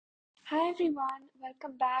Hi everyone,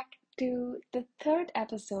 welcome back to the third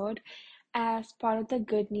episode as part of the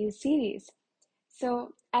Good News series.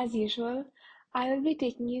 So, as usual, I will be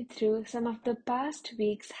taking you through some of the past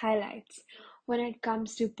week's highlights when it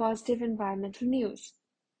comes to positive environmental news.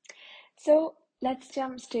 So, let's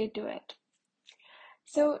jump straight to it.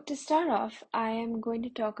 So, to start off, I am going to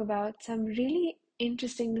talk about some really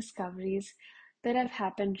interesting discoveries that have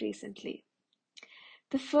happened recently.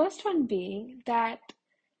 The first one being that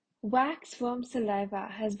waxworm saliva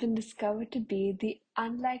has been discovered to be the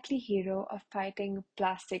unlikely hero of fighting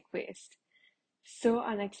plastic waste. So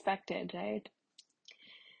unexpected, right?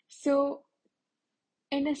 So,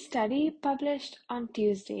 in a study published on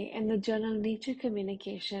Tuesday in the journal Nature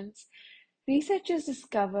Communications, researchers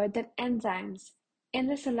discovered that enzymes in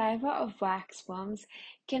the saliva of waxworms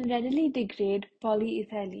can readily degrade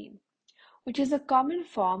polyethylene, which is a common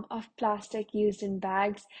form of plastic used in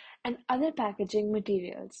bags and other packaging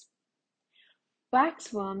materials.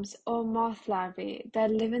 Waxworms, or moth larvae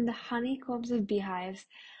that live in the honeycombs of beehives,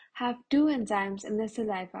 have two enzymes in their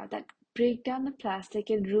saliva that break down the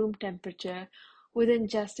plastic at room temperature within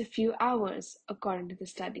just a few hours, according to the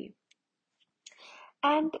study.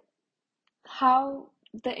 And how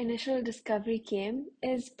the initial discovery came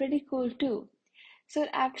is pretty cool too. So it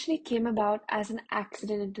actually came about as an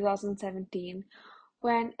accident in 2017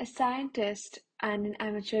 when a scientist and an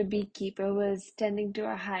amateur beekeeper was tending to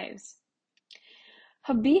her hives.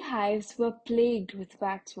 Her beehives were plagued with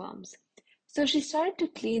waxworms, so she started to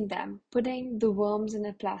clean them, putting the worms in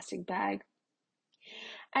a plastic bag.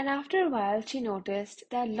 And after a while, she noticed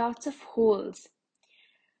that lots of holes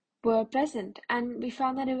were present, and they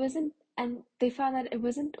found that it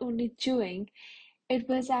wasn't only chewing, it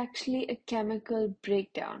was actually a chemical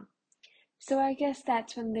breakdown. So I guess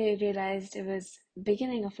that's when they realized it was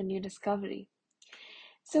beginning of a new discovery.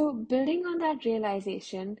 So building on that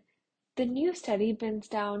realization, the new study pins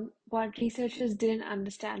down what researchers didn't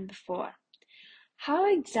understand before: how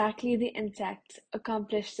exactly the insects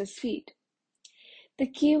accomplish this feat. The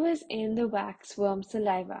key was in the waxworm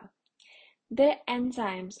saliva. Their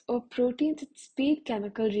enzymes, or proteins that speed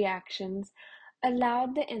chemical reactions,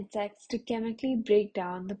 allowed the insects to chemically break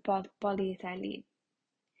down the polyethylene.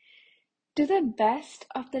 To the best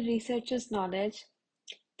of the researchers' knowledge,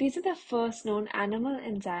 these are the first known animal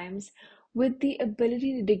enzymes with the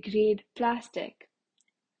ability to degrade plastic,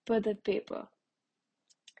 per the paper.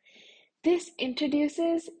 This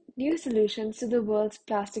introduces new solutions to the world's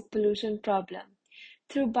plastic pollution problem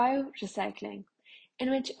through biorecycling, in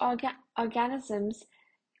which organisms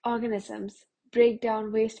break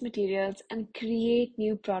down waste materials and create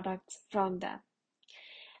new products from them.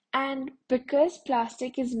 And because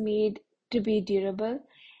plastic is made to be durable,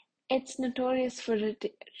 it's notorious for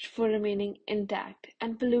remaining intact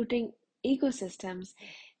and polluting ecosystems,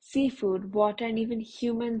 seafood, water, and even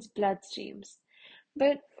humans' bloodstreams.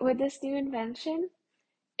 But with this new invention,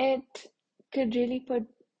 it could really put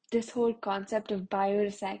this whole concept of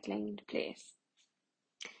biorecycling into place.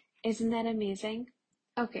 Isn't that amazing?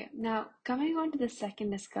 Okay, now coming on to the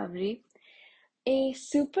second discovery, a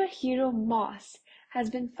superhero moss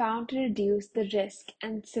has been found to reduce the risk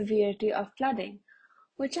and severity of flooding,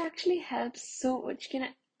 which can actually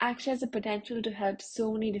has the potential to help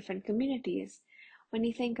so many different communities when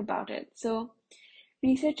you think about it. So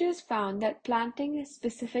researchers found that planting a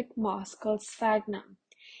specific moss called sphagnum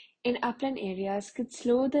in upland areas could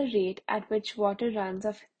slow the rate at which water runs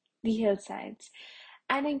off the hillsides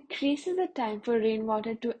and increases the time for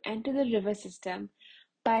rainwater to enter the river system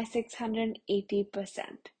by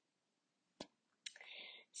 680%.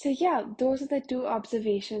 So yeah, those are the two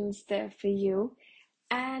observations there for you.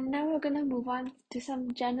 And now we're going to move on to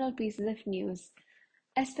some general pieces of news,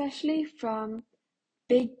 especially from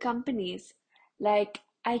big companies like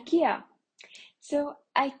IKEA. So,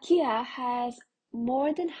 IKEA has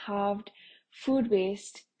more than halved food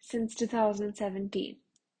waste since 2017.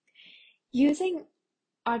 Using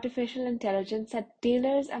artificial intelligence that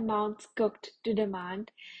tailors amounts cooked to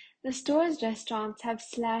demand, the store's restaurants have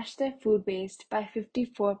slashed their food waste by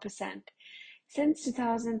 54% since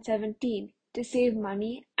 2017 to save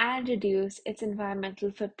money and reduce its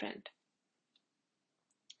environmental footprint.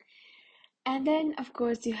 And then, of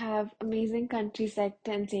course, you have amazing countries like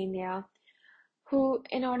Tanzania, who,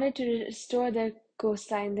 in order to restore their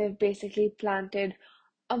coastline, they've basically planted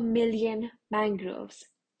 1 million mangroves.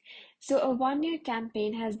 So, a 1 year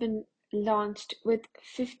campaign has been launched with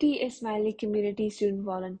 50 Ismaili community student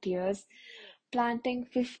volunteers planting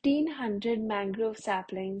 1,500 mangrove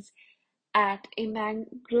saplings at a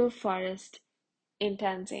mangrove forest in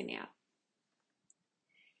Tanzania.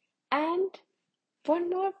 And one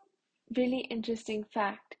more really interesting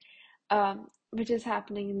fact. which is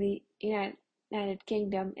happening in the United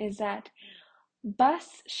Kingdom, is that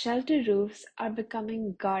bus shelter roofs are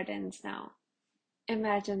becoming gardens now.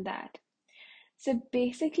 Imagine that. So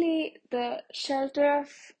basically, the shelter of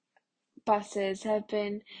buses have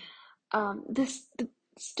been the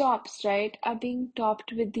stops, right, are being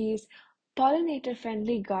topped with these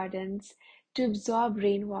pollinator-friendly gardens to absorb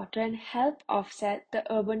rainwater and help offset the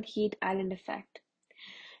urban heat island effect.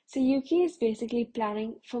 So UK is basically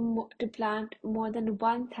planning to plant more than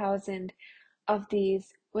 1,000 of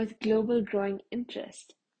these with global growing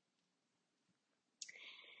interest.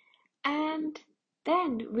 And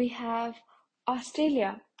then we have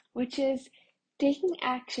Australia, which is taking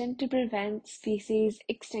action to prevent species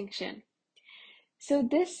extinction. So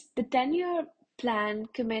the 10-year plan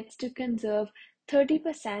commits to conserve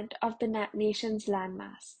 30% of the nation's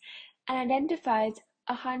landmass and identifies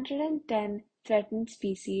 110 threatened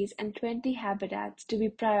species and 20 habitats to be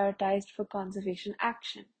prioritized for conservation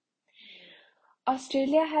action.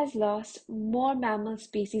 Australia has lost more mammal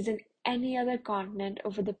species than any other continent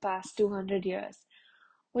over the past 200 years,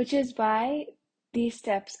 which is why these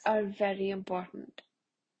steps are very important.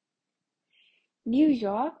 New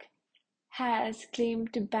York has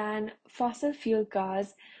claimed to ban fossil fuel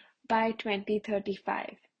cars by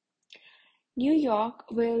 2035. New York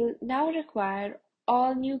will now require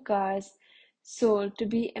all new cars sold to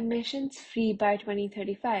be emissions-free by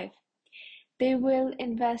 2035. They will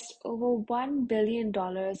invest over $1 billion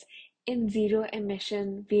in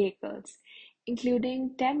zero-emission vehicles,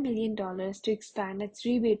 including $10 million to expand its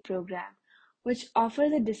rebate program, which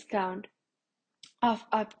offers a discount of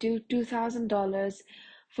up to $2,000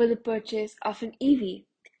 for the purchase of an EV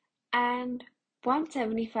and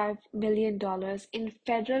 $175 million in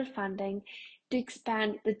federal funding to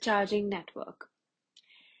expand the charging network.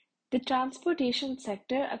 The transportation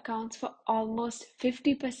sector accounts for almost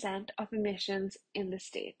 50% of emissions in the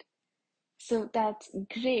state. So that's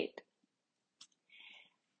great.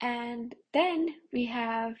 And then we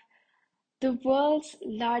have the world's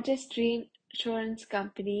largest reinsurance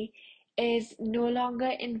company is no longer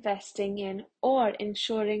investing in or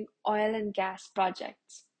insuring oil and gas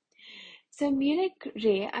projects. So Munich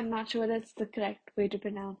Re, I'm not sure that's the correct way to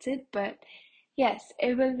pronounce it, but yes,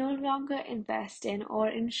 it will no longer invest in or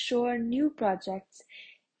insure new projects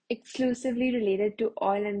exclusively related to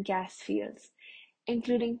oil and gas fields,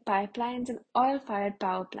 including pipelines and oil-fired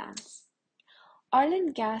power plants. Oil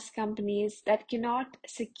and gas companies that cannot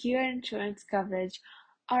secure insurance coverage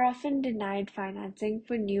are often denied financing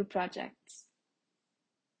for new projects.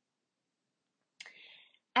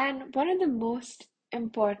 And one of the most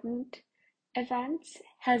important events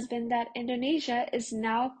has been that Indonesia is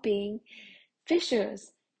now paying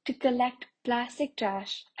fishers to collect plastic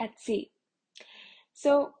trash at sea.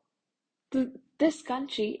 So, this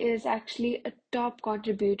country is actually a top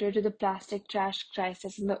contributor to the plastic trash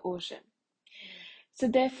crisis in the ocean. So,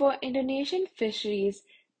 therefore, the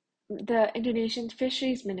Indonesian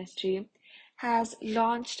Fisheries Ministry has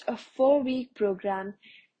launched a 4-week program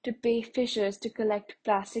to pay fishers to collect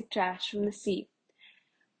plastic trash from the sea,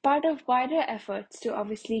 part of wider efforts to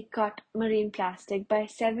obviously cut marine plastic by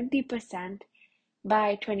 70%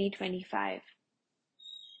 by 2025.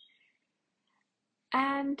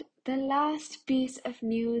 And the last piece of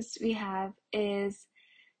news we have is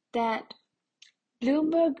that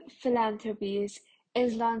Bloomberg Philanthropies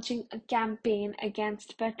is launching a campaign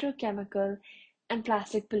against petrochemical and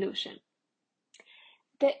plastic pollution.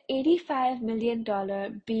 The $85 million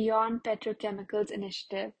Beyond Petrochemicals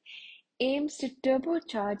initiative aims to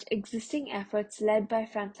turbocharge existing efforts led by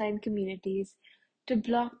frontline communities to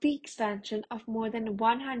block the expansion of more than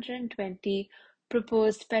 120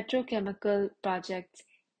 proposed petrochemical projects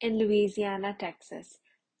in Louisiana, Texas,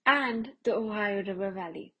 and the Ohio River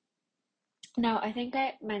Valley. Now, I think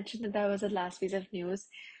I mentioned that was the last piece of news,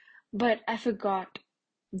 but I forgot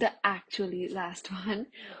the actually last one,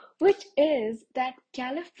 which is that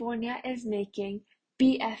California is making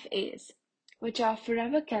PFAs, which are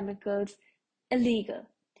forever chemicals, illegal.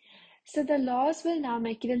 So the laws will now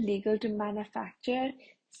make it illegal to manufacture,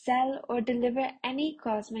 sell, or deliver any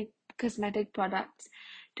cosmetic products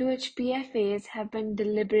to which PFAs have been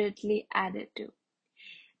deliberately added to.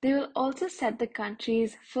 They will also set the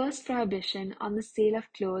country's first prohibition on the sale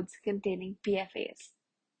of clothes containing PFAs.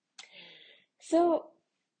 So,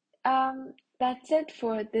 that's it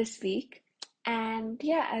for this week. And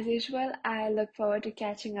yeah, as usual, I look forward to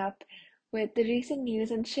catching up with the recent news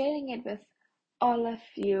and sharing it with all of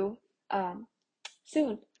you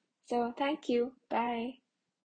soon. So, thank you. Bye.